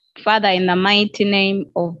Father, in the mighty name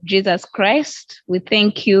of Jesus Christ, we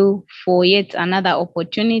thank you for yet another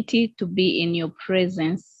opportunity to be in your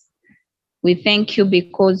presence. We thank you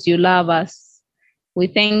because you love us. We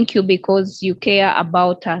thank you because you care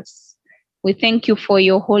about us. We thank you for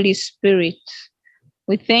your Holy Spirit.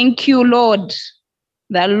 We thank you, Lord,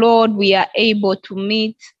 that, Lord, we are able to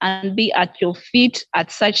meet and be at your feet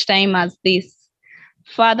at such time as this.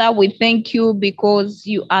 Father, we thank you because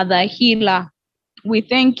you are the healer. We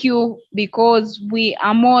thank you because we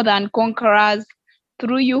are more than conquerors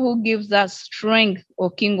through you who gives us strength,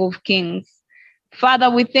 O King of Kings.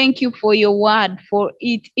 Father, we thank you for your word, for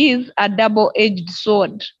it is a double-edged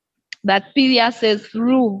sword that pierces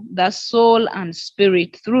through the soul and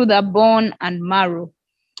spirit, through the bone and marrow.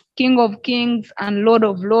 King of Kings and Lord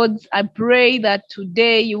of Lords, I pray that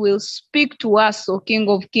today you will speak to us, O King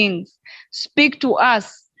of Kings. Speak to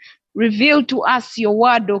us. Reveal to us your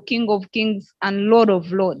word, O King of Kings and Lord of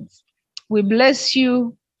Lords. We bless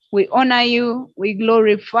you, we honor you, we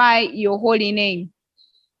glorify your holy name.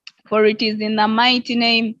 For it is in the mighty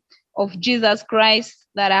name of Jesus Christ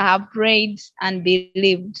that I have prayed and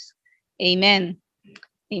believed. Amen.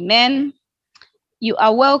 Amen. You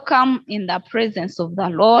are welcome in the presence of the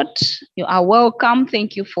Lord. You are welcome.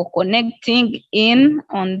 Thank you for connecting in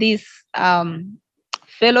on this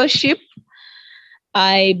fellowship.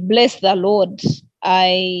 I bless the Lord.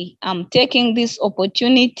 I am taking this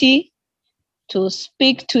opportunity to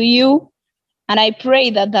speak to you, and I pray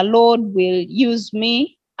that the Lord will use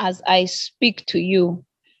me as I speak to you.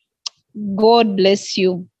 God bless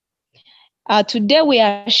you. Today we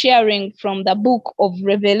are sharing from the book of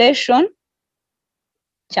Revelation,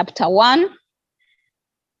 chapter 1.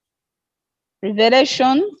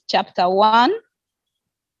 Revelation, chapter 1,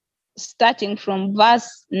 starting from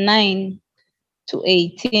verse 9 to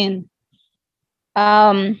 18.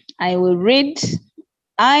 I will read.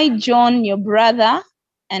 I, John, your brother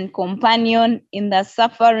and companion in the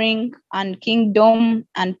suffering and kingdom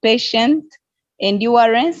and patient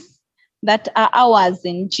endurance that are ours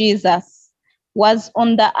in Jesus, was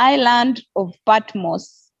on the island of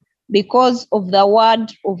Patmos because of the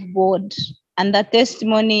word of God and the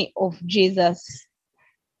testimony of Jesus.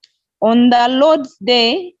 On the Lord's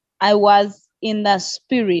day, I was in the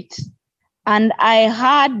Spirit, and I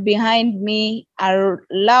heard behind me a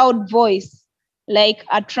loud voice like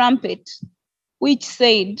a trumpet, which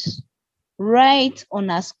said, "Write on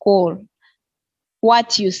a scroll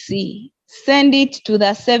what you see. Send it to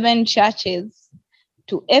the 7 churches,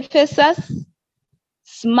 to Ephesus,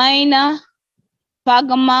 Smyrna,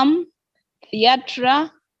 Pergamum,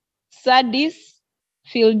 Thyatira, Sardis,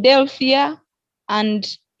 Philadelphia,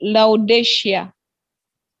 and Laodicea."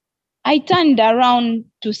 I turned around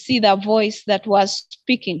to see the voice that was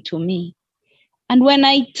speaking to me. And when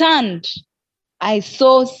I turned, I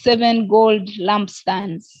saw 7 gold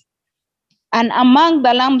lampstands. And among the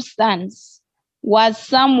lampstands was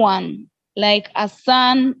someone like a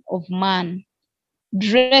son of man,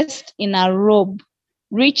 dressed in a robe,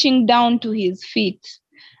 reaching down to his feet,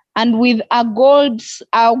 and with a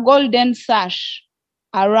golden sash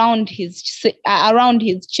around his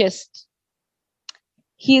chest.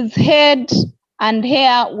 His head and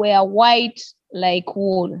hair were white like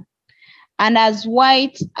wool, and as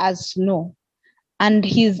white as snow, and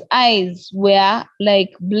his eyes were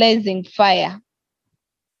like blazing fire.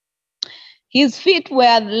 His feet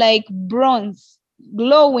were like bronze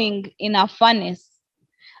glowing in a furnace,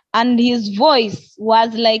 and his voice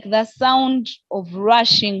was like the sound of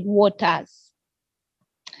rushing waters.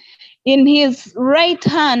 In his right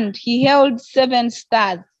hand he held 7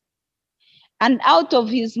 stars, and out of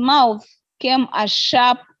his mouth came a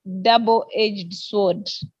sharp double-edged sword.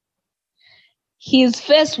 His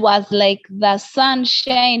face was like the sun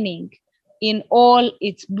shining in all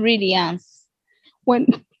its brilliance.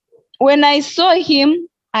 When I saw him,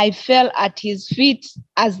 I fell at his feet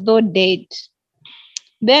as though dead.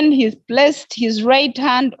 Then he placed his right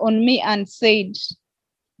hand on me and said,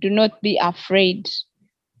 "Do not be afraid.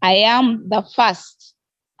 I am the first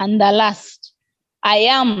and the last. I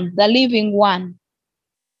am the living one.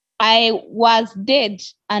 I was dead,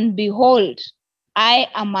 and behold, I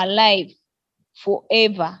am alive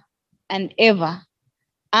forever and ever,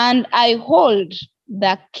 and I hold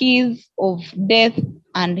the keys of death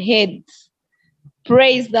and Hades."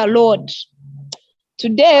 Praise the Lord.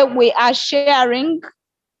 Today we are sharing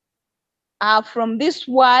from this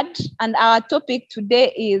word, and our topic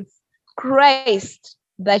today is Christ,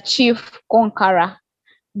 the chief conqueror.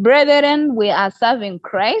 Brethren, we are serving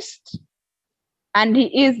Christ, and he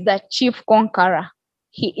is the chief conqueror.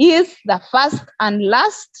 He is the first and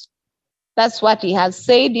last. That's what he has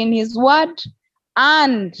said in his word.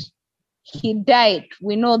 and he died.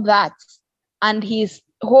 We know that. And he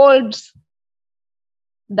holds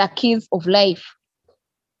the keys of life.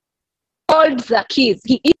 Holds the keys.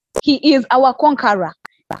 He is our conqueror.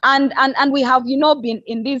 And we have, been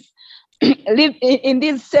in this in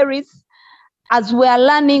this series as we are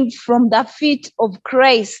learning from the feet of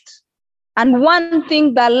Christ. And one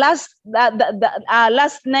thing last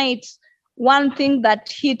night, one thing that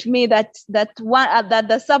hit me that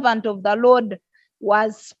the servant of the Lord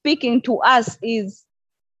was speaking to us is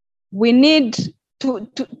we need to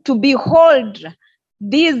behold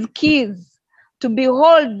these keys,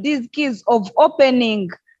 of opening,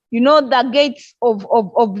 the gates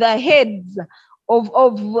of the heads of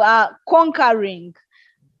conquering.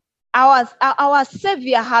 Our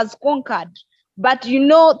Savior has conquered, but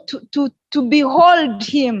to behold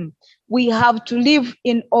him, we have to live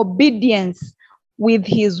in obedience with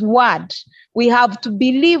his word. We have to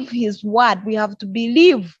believe his word. We have to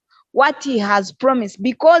believe what he has promised,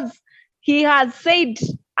 because he has said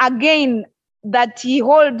again that he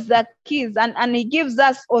holds the keys, and he gives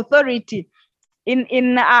us authority.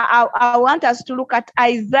 I want us to look at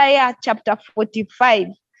Isaiah chapter 45.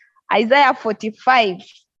 Isaiah 45.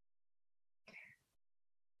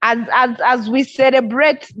 As we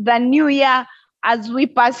celebrate the new year, as we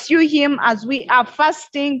pursue him, as we are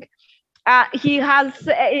fasting, he has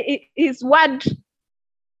his word.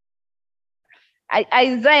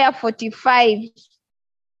 Isaiah 45.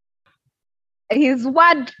 His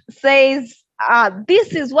word says,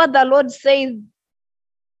 this is what the Lord says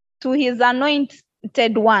to his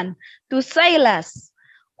anointed one, to Silas,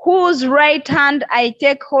 whose right hand I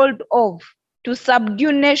take hold of, to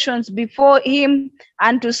subdue nations before him,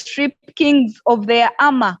 and to strip kings of their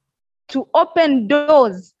armor, to open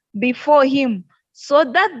doors before him, so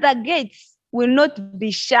that the gates will not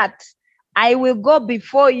be shut. I will go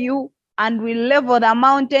before you and will level the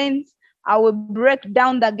mountains. I will break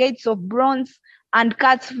down the gates of bronze and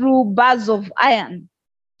cut through bars of iron.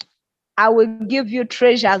 I will give you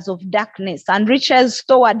treasures of darkness and riches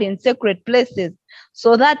stored in sacred places,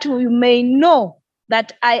 so that you may know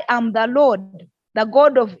that I am the Lord, the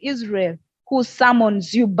God of Israel, who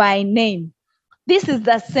summons you by name. This is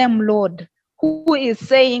the same Lord who is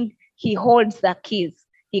saying he holds the keys.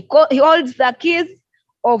 He holds the keys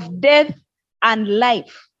of death and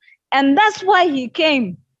life. And that's why he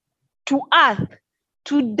came to earth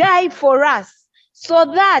to die for us, so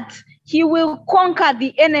that he will conquer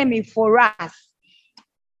the enemy for us.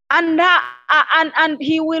 And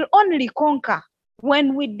he will only conquer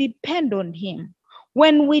when we depend on him,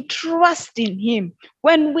 when we trust in him,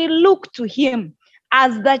 when we look to him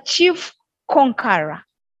as the chief conqueror.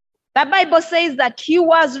 The Bible says that he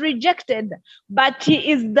was rejected, but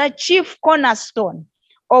he is the chief cornerstone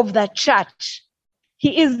of the church.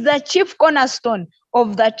 He is the chief cornerstone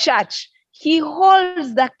of the church. He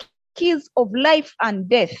holds the keys of life and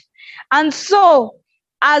death. And so,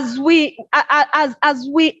 as we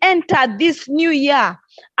enter this new year,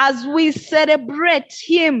 as we celebrate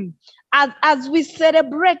him, as we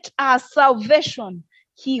celebrate our salvation,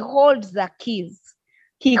 he holds the keys.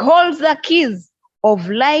 He holds the keys of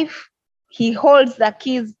life. He holds the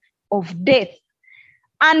keys of death.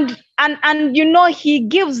 And he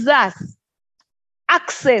gives us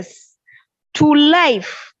access to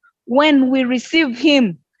life when we receive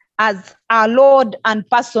him as our Lord and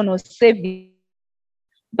personal Savior.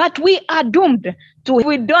 But we are doomed to, if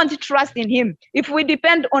we don't trust in him, if we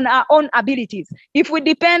depend on our own abilities, if we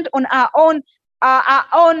depend on our own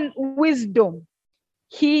wisdom,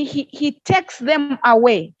 he takes them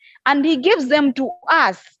away and he gives them to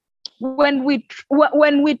us when we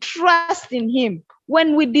trust in him,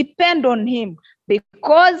 when we depend on him,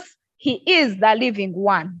 because he is the living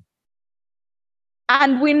one.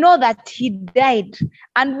 And we know that he died,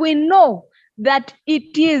 and we know that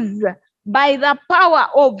it is by the power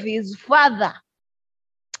of his Father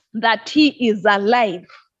that he is alive,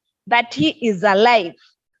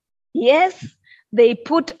 Yes, they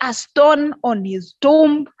put a stone on his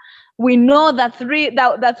tomb. We know the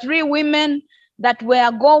three women that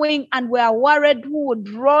were going and were worried who would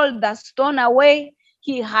roll the stone away.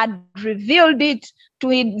 He had revealed it to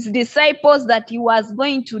his disciples that he was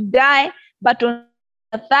going to die, but on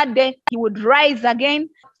the third day he would rise again.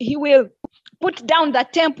 He will put down the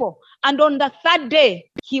temple, and on the third day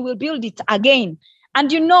he will build it again. And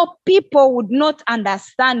people would not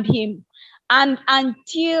understand him, and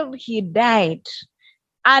until he died.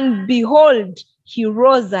 And behold, he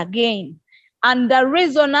rose again. And the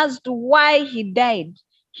reason as to why he died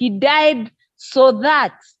so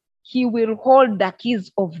that he will hold the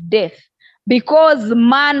keys of death, because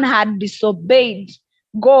man had disobeyed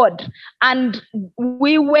God, and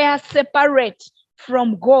we were separate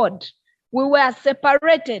from God. We were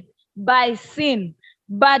separated by sin,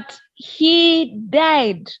 but he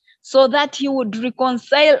died so that he would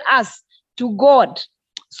reconcile us to God,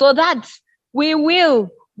 so that we will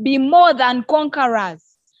be more than conquerors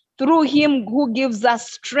through him who gives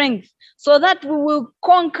us strength, so that we will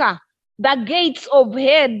conquer the gates of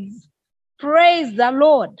Hades. Praise the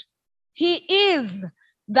Lord. He is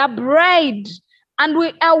the bride, and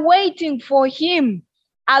we are waiting for him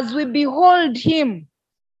as we behold him,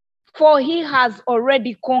 for he has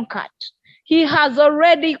already conquered. He has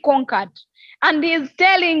already conquered. And he is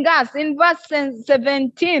telling us in verse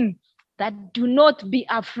 17 that do not be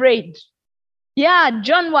afraid. Yeah,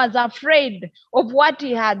 John was afraid of what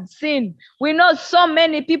he had seen. We know so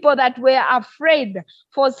many people that were afraid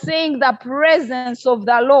for seeing the presence of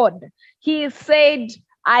the Lord. He said,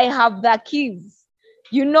 I have the keys.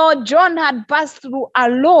 You know, John had passed through a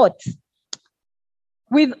lot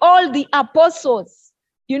with all the apostles.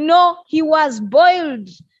 You know, he was boiled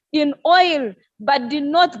in oil but did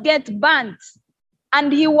not get burnt.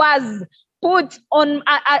 And he was put on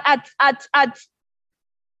at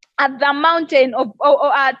the mountain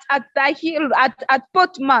at the hill at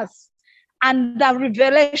Potmas, and the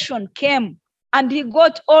revelation came, and he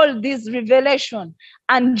got all this revelation,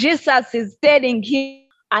 and Jesus is telling him,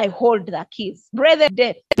 I hold the keys. Brethren,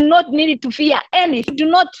 death, do not need to fear anything. Do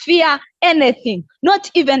not fear anything,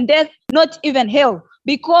 not even death, not even hell,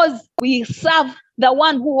 because we serve the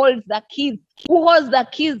one who holds the keys, who holds the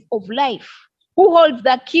keys of life, who holds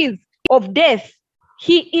the keys of death.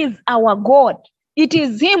 He is our God. It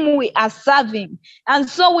is him we are serving. And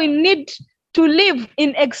so we need to live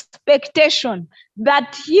in expectation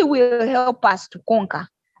that he will help us to conquer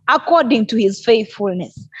according to his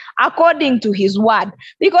faithfulness, according to his word,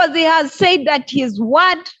 because he has said that his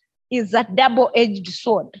word is a double-edged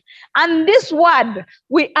sword. And this word,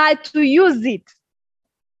 we are to use it.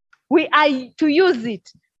 We are to use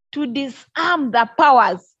it to disarm the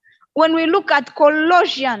powers. When we look at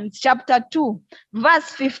Colossians chapter 2, verse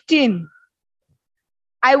 15,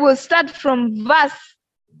 I will start from verse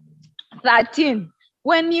 13.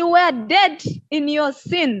 When you were dead in your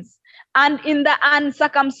sins and in the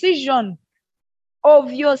uncircumcision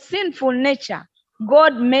of your sinful nature,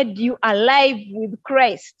 God made you alive with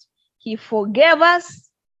Christ. He forgave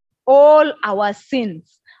us all our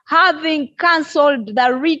sins, having cancelled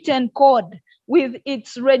the written code with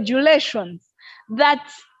its regulations that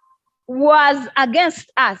was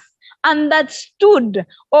against us and that stood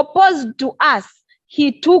opposed to us.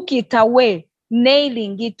 He took it away,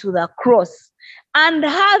 nailing it to the cross. And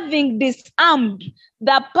having disarmed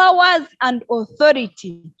the powers and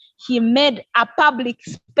authority, he made a public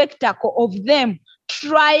spectacle of them,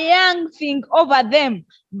 triumphing over them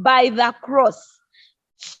by the cross.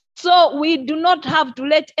 So we do not have to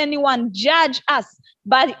let anyone judge us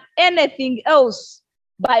by anything else,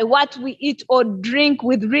 by what we eat or drink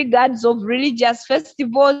with regards of religious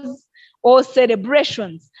festivals or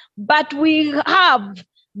celebrations. But we have,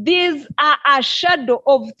 these are a shadow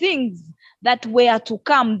of things that were to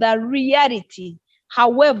come, the reality.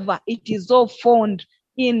 However, it is all found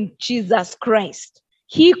in Jesus Christ.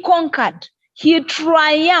 He conquered, he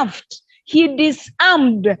triumphed, he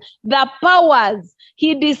disarmed the powers,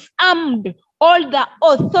 he disarmed all the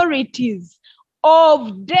authorities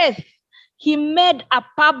of death. He made a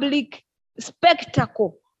public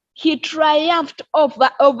spectacle. He triumphed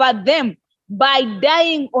over them by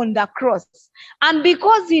dying on the cross. And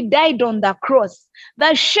because he died on the cross,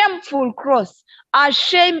 the shameful cross, our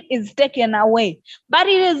shame is taken away. But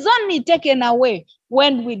it is only taken away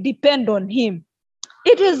when we depend on him.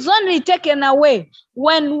 It is only taken away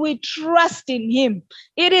when we trust in him.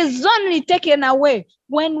 It is only taken away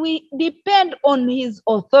when we depend on his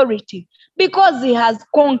authority, because he has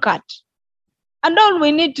conquered. And all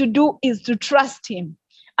we need to do is to trust him.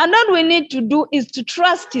 And all we need to do is to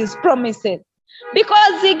trust his promises,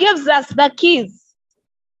 because he gives us the keys.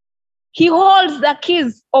 He holds the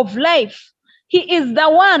keys of life. He is the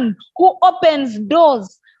one who opens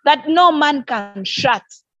doors that no man can shut.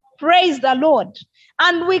 Praise the Lord.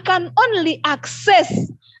 And we can only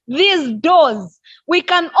access these doors. We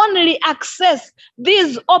can only access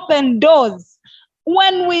these open doors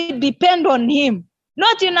when we depend on him.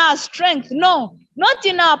 Not in our strength, no. Not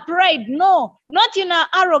in our pride, no. Not in our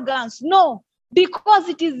arrogance, no. Because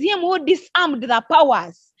it is him who disarmed the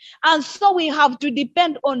powers. And so we have to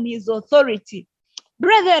depend on his authority.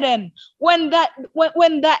 Brethren, when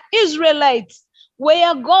the Israelites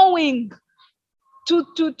were going to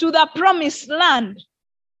the promised land,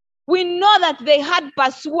 we know that they had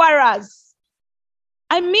pursuers.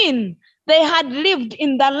 I mean, They had lived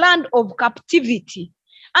in the land of captivity.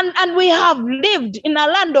 And we have lived in a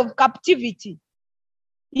land of captivity.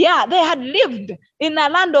 Yeah, they had lived in a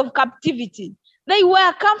land of captivity. They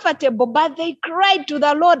were comfortable, but they cried to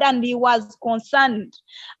the Lord and he was concerned.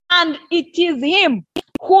 And it is him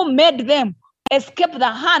who made them escape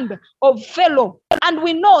the hand of Pharaoh. And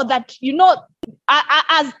we know that,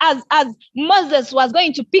 as Moses was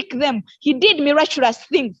going to pick them, he did miraculous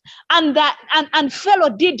things. And Pharaoh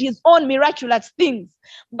did his own miraculous things.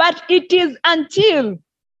 But it is until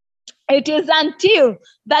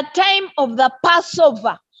the time of the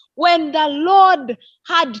Passover, when the Lord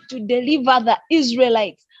had to deliver the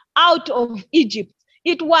Israelites out of Egypt.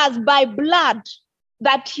 It was by blood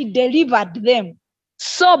that he delivered them.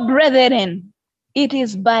 So, brethren, it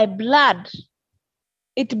is by blood.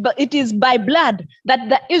 It is by blood that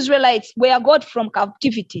the Israelites were got from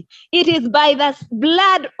captivity. It is by the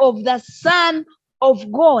blood of the Son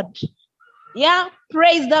of God. Yeah,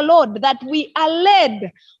 praise the Lord, that we are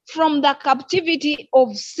led from the captivity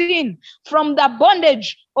of sin, from the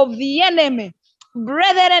bondage of the enemy.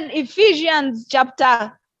 Brethren, Ephesians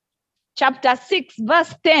chapter 6,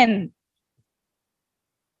 verse 10.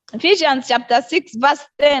 Ephesians chapter 6, verse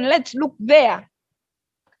 10. Let's look there.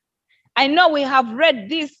 I know we have read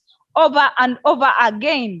this over and over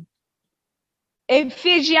again.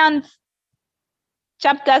 Ephesians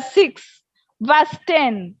chapter 6, verse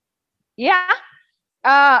 10. Yeah,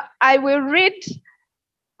 I will read.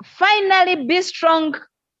 Finally, be strong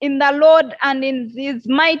in the Lord and in his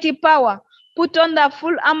mighty power. Put on the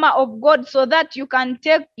full armor of God so that you can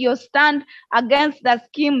take your stand against the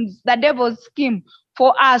devil's scheme.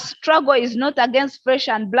 For our struggle is not against flesh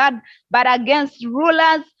and blood, but against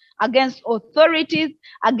rulers, against authorities,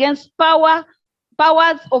 against powers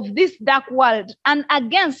of this dark world, and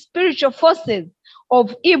against spiritual forces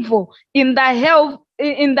of evil in the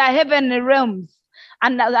heavenly realms.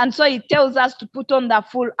 And so it tells us to put on the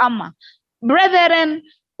full armor. Brethren,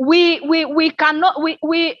 we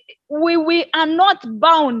are not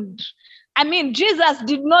bound. I mean, Jesus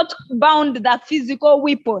did not bound the physical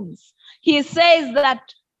weapons. He says that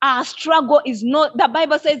our struggle is not, the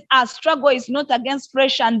Bible says our struggle is not against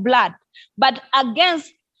flesh and blood, but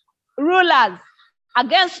against rulers,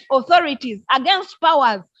 against authorities, against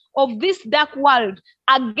powers of this dark world,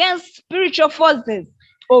 against spiritual forces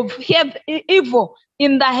of evil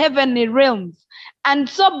in the heavenly realms. And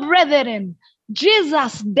so, brethren,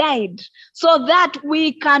 Jesus died so that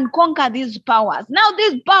we can conquer these powers. Now,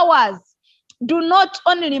 these powers do not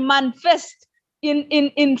only manifest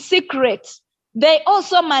in secret, they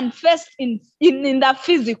also manifest in the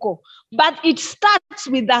physical, but it starts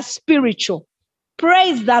with the spiritual.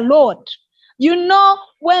 Praise the Lord. You know,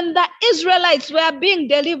 when the Israelites were being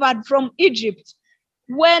delivered from Egypt,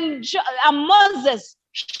 when Moses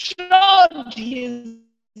showed his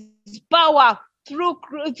power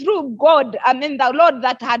through God, I mean the Lord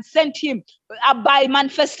that had sent him by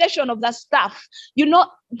manifestation of the staff, you know,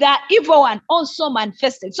 the evil one also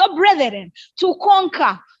manifested. So brethren, to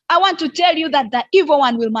conquer, I want to tell you that the evil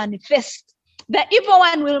one will manifest. The evil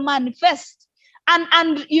one will manifest.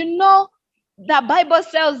 And you know, the Bible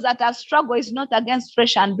says that our struggle is not against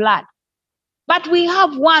flesh and blood, but we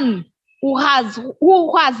have one who has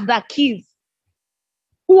the keys.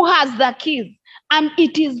 Who has the keys? And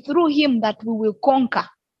it is through him that we will conquer.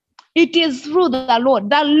 It is through the Lord.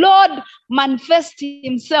 The Lord manifests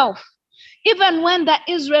himself. Even when the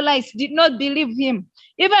Israelites did not believe him,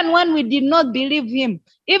 even when we did not believe him,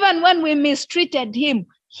 even when we mistreated him,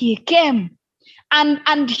 he came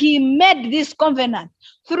and he made this covenant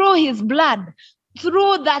through his blood,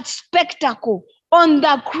 through that spectacle on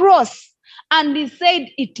the cross. And he said,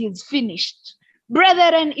 it is finished.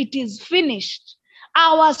 Brethren, it is finished.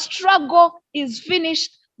 Our struggle is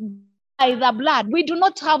finished by the blood. We do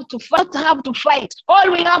not have to fight.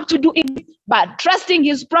 All we have to do is by trusting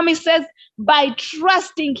his promises, by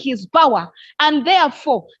trusting his power. And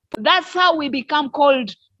therefore, that's how we become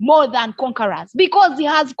called more than conquerors, because he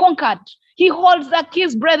has conquered. He holds the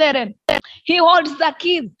keys, brethren. He holds the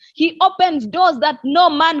keys. He opens doors that no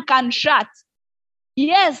man can shut.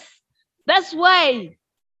 Yes, that's why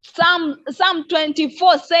Psalm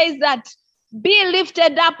 24 says that, be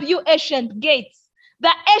lifted up, you ancient gates.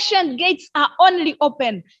 The ancient gates are only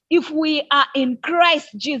open if we are in Christ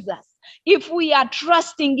Jesus. If we are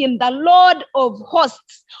trusting in the Lord of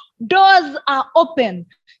hosts, doors are open.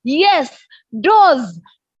 Yes, doors,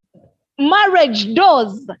 marriage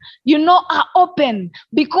doors, you know, are open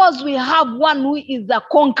because we have one who is the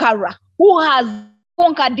conqueror, who has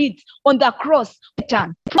conquered it on the cross.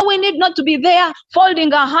 So we need not to be there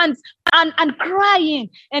folding our hands and crying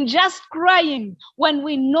and just crying when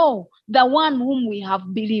we know the one whom we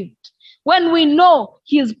have believed. When we know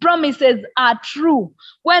his promises are true,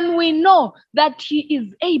 when we know that he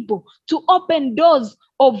is able to open doors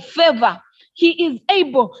of favor, he is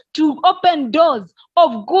able to open doors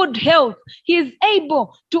of good health, he is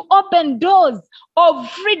able to open doors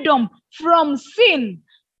of freedom from sin.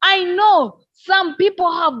 I know some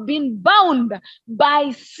people have been bound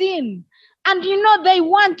by sin, and they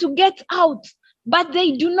want to get out, but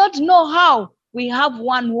they do not know how. We have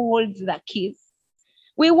one who holds the keys.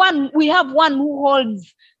 We have one who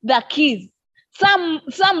holds the keys. Some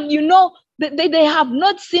they have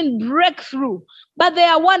not seen breakthrough, but they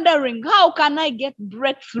are wondering, how can I get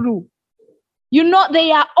breakthrough?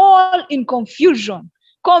 They are all in confusion.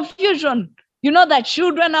 Confusion. The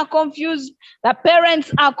children are confused, the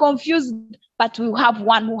parents are confused, but we have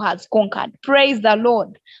one who has conquered. Praise the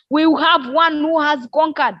Lord. We have one who has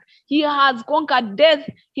conquered. He has conquered death.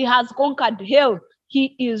 He has conquered hell.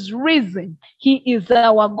 He is risen. He is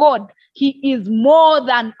our God. He is more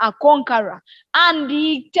than a conqueror. And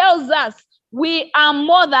he tells us we are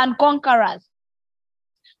more than conquerors,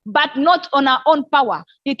 but not on our own power.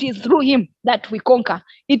 It is through him that we conquer.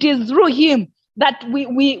 It is through him that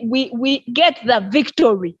we get the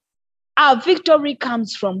victory. Our victory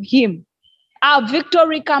comes from him. Our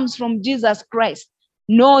victory comes from Jesus Christ,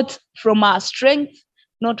 not from our strength,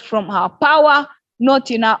 not from our power,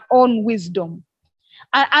 not in our own wisdom.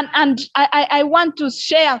 And I want to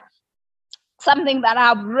share something that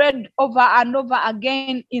I've read over and over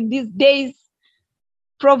again in these days,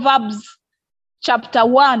 Proverbs chapter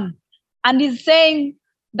 1. And it's saying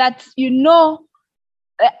that,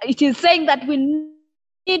 it is saying that we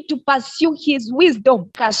need to pursue his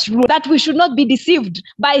wisdom, that we should not be deceived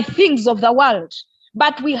by things of the world,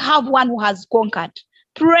 but we have one who has conquered.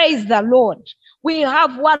 Praise the Lord. We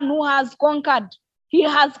have one who has conquered. He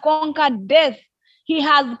has conquered death. He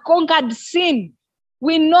has conquered sin.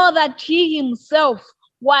 We know that he himself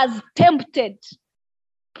was tempted.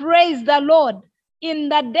 Praise the Lord. In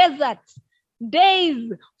the desert,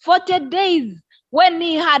 40 days, when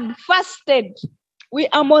he had fasted. We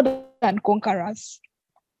are more than conquerors.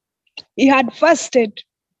 He had fasted.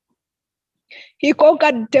 He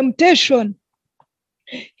conquered temptation.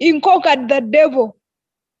 He conquered the devil.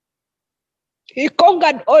 He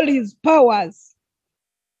conquered all his powers.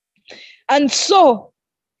 And so,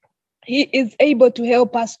 he is able to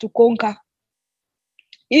help us to conquer.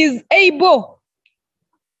 He is able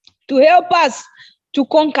to help us to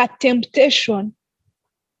conquer temptation.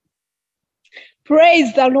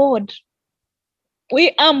 Praise the Lord.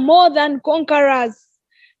 We are more than conquerors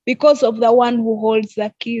because of the one who holds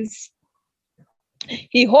the keys.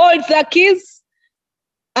 He holds the keys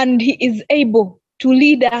and he is able to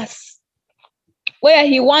lead us where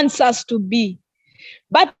he wants us to be.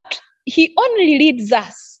 But he only leads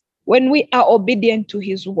us when we are obedient to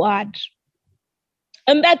his word.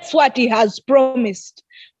 And that's what he has promised.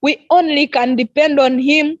 We only can depend on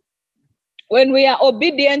him when we are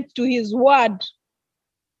obedient to his word.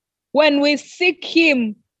 When we seek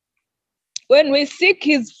him, when we seek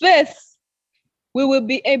his face, we will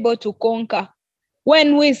be able to conquer.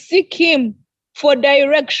 When we seek him for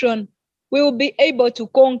direction, we will be able to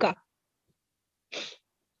conquer.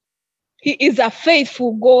 He is a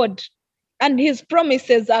faithful God, and his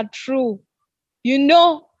promises are true.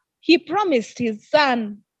 He promised his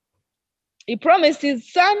son. He promised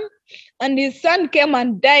his son, and his son came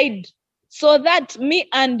and died so that me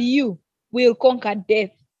and you will conquer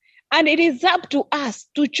death. And it is up to us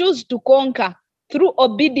to choose to conquer through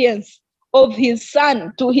obedience of his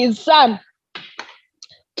son, to his son,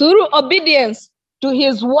 through obedience to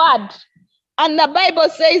his word. And the Bible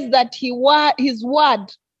says that his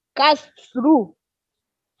word casts through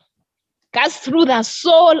the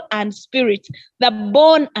soul and spirit, the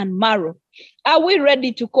bone and marrow. Are we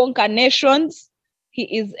ready to conquer nations? He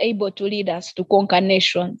is able to lead us to conquer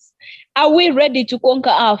nations. Are we ready to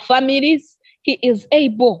conquer our families? He is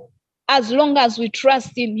able, as long as we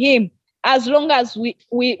trust in him, as long as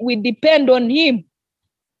we depend on him.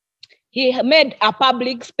 He made a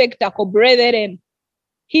public spectacle, brethren.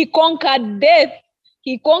 He conquered death.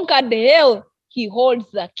 He conquered hell. He holds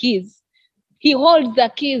the keys. He holds the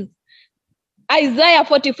keys. Isaiah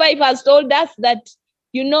 45 has told us that,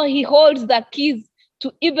 he holds the keys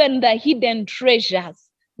to even the hidden treasures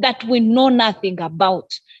that we know nothing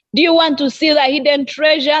about. Do you want to see the hidden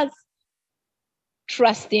treasures?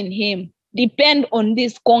 Trust in him. Depend on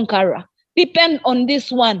this conqueror. Depend on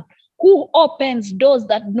this one who opens doors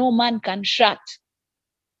that no man can shut,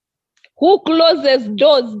 who closes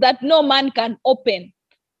doors that no man can open.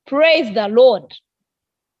 Praise the Lord.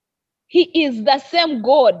 He is the same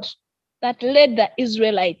God that led the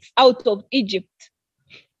Israelites out of Egypt.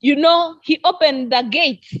 You know, he opened the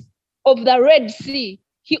gates of the Red Sea.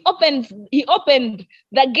 He opened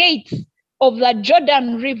the gates of the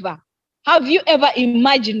Jordan River. Have you ever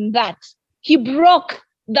imagined that? He broke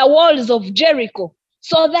the walls of Jericho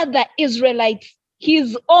so that the Israelites,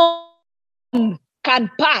 his own,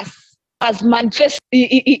 can pass. As manifest,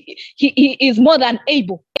 he is more than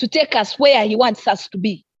able to take us where he wants us to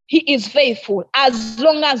be. He is faithful as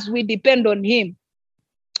long as we depend on him.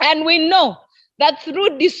 And we know that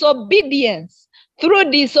through disobedience,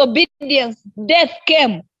 death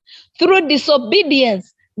came. Through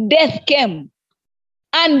disobedience, death came.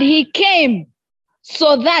 And he came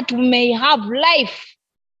so that we may have life,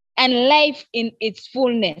 and life in its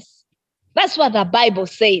fullness. That's what the Bible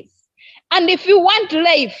says. And if you want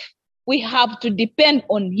life, we have to depend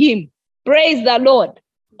on him. Praise the Lord.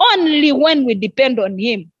 Only when we depend on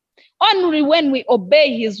him, only when we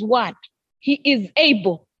obey his word, he is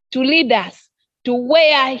able to lead us to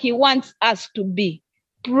where he wants us to be.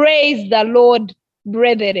 Praise the Lord,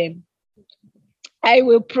 brethren. I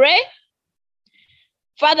will pray.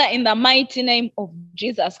 Father, in the mighty name of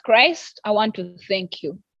Jesus Christ, I want to thank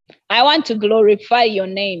you. I want to glorify your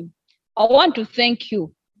name. I want to thank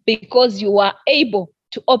you because you are able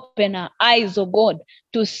to open our eyes, oh God,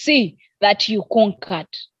 to see that you conquered.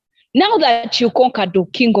 Now that you conquered, O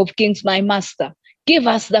King of Kings, my Master, give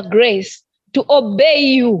us the grace to obey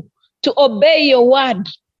you, to obey your word.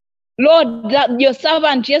 Lord, that your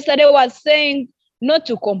servant yesterday was saying not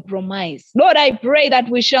to compromise. Lord, I pray that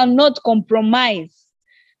we shall not compromise.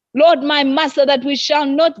 Lord, my Master, that we shall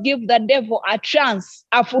not give the devil a chance,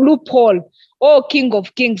 a loophole. O King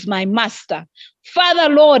of Kings, my Master.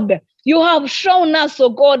 Father, Lord, you have shown us, oh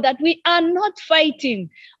God, that we are not fighting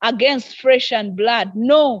against flesh and blood.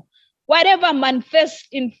 No, whatever manifests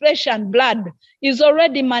in flesh and blood is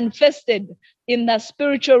already manifested in the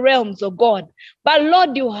spiritual realms, oh God. But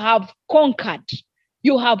Lord, you have conquered.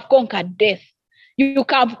 You have conquered death. You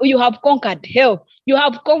have conquered hell. You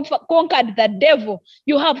have conquered the devil.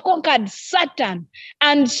 You have conquered Satan.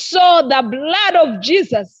 And so the blood of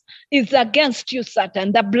Jesus is against you,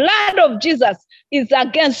 Satan. The blood of Jesus is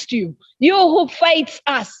against you. You who fights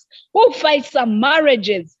us, who fights our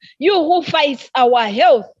marriages, you who fights our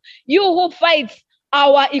health, you who fights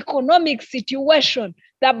our economic situation.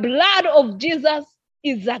 The blood of Jesus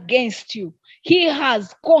is against you. He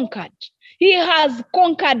has conquered. He has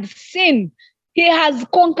conquered sin. He has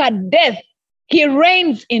conquered death. He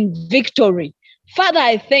reigns in victory. Father,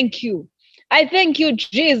 I thank you. I thank you,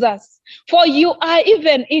 Jesus, for you are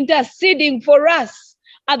even interceding for us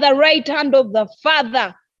at the right hand of the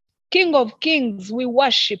Father. King of Kings, we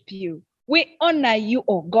worship you. We honor you,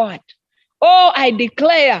 O God. Oh, I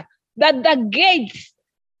declare that the gates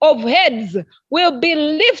of heads will be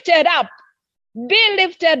lifted up. Be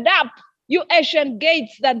lifted up, you ancient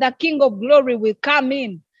gates, that the King of glory will come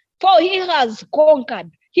in. For he has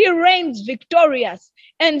conquered. He reigns victorious.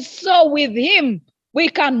 And so with him, we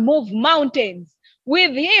can move mountains.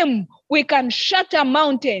 With him, we can shatter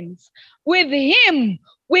mountains. With him,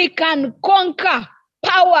 we can conquer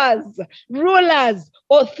powers, rulers,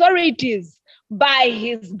 authorities by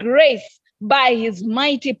his grace, by his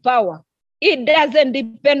mighty power. It doesn't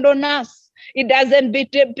depend on us. It doesn't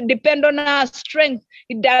depend on our strength.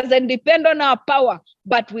 It doesn't depend on our power,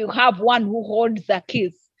 but we have one who holds the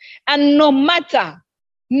keys. And no matter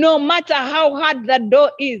how hard the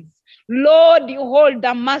door is, Lord, you hold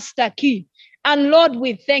the master key. And Lord,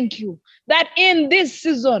 we thank you that in this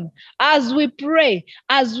season, as we pray,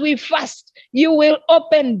 as we fast, you will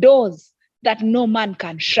open doors that no man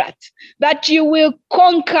can shut, that you will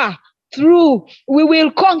conquer through, we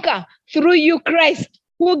will conquer through you, Christ,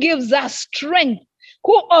 who gives us strength,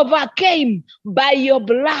 who overcame by your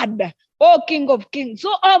blood, O King of Kings,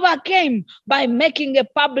 who overcame by making a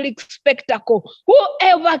public spectacle, who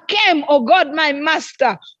overcame, O God, my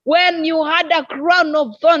Master, when you had a crown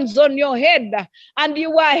of thorns on your head and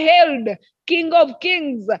you were hailed King of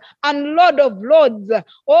Kings and Lord of Lords.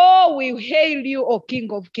 Oh, we hail you, O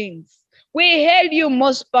King of Kings. We hail you,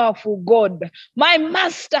 most powerful God, my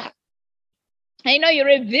Master. I know you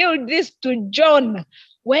revealed this to John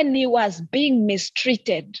when he was being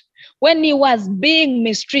mistreated. When he was being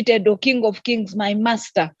mistreated, O King of Kings, my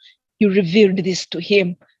Master, you revealed this to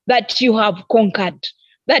him, that you have conquered,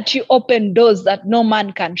 that you open doors that no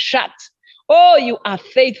man can shut. Oh, you are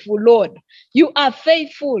faithful, Lord. You are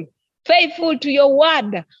faithful, faithful to your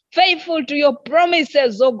word, faithful to your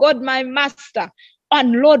promises, O God, my Master.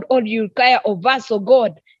 And Lord, all you require of us, O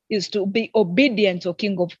God, is to be obedient, O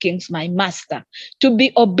King of Kings, my Master, to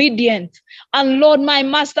be obedient. And Lord, my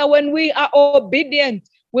Master, when we are obedient,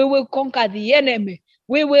 we will conquer the enemy.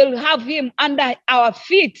 We will have him under our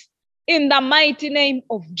feet in the mighty name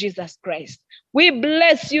of Jesus Christ. We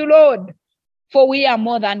bless you, Lord, for we are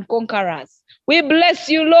more than conquerors. We bless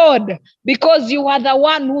you, Lord, because you are the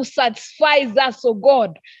one who satisfies us, O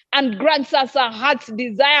God, and grants us our heart's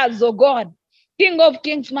desires, O God. King of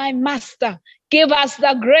Kings, my Master, give us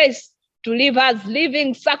the grace to live as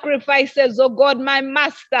living sacrifices, O God, my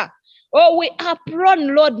Master. Oh, we are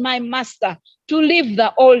prone, Lord, my Master, to leave the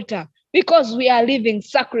altar because we are living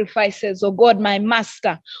sacrifices, oh God, my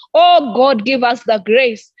Master. Oh God, give us the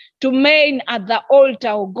grace to remain at the altar,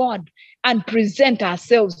 oh God, and present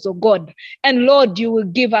ourselves, oh God. And Lord, you will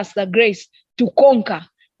give us the grace to conquer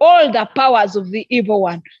all the powers of the evil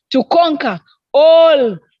one, to conquer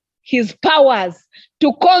all his powers,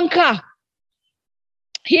 to conquer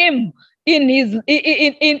him in his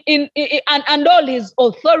and all his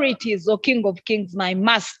authorities, O King of Kings, my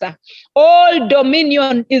Master. All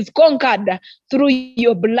dominion is conquered through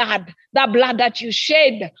your blood, the blood that you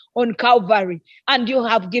shed on Calvary, and you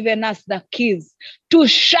have given us the keys to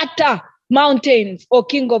shatter mountains, O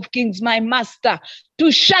King of Kings, my Master,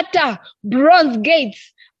 to shatter bronze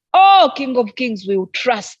gates. Oh, King of Kings, we will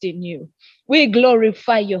trust in you. We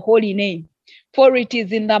glorify your holy name, for it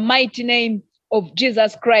is in the mighty name of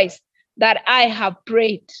Jesus Christ that I have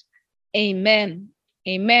prayed. Amen.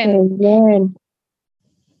 Amen. Amen.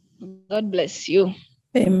 God bless you.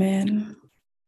 Amen.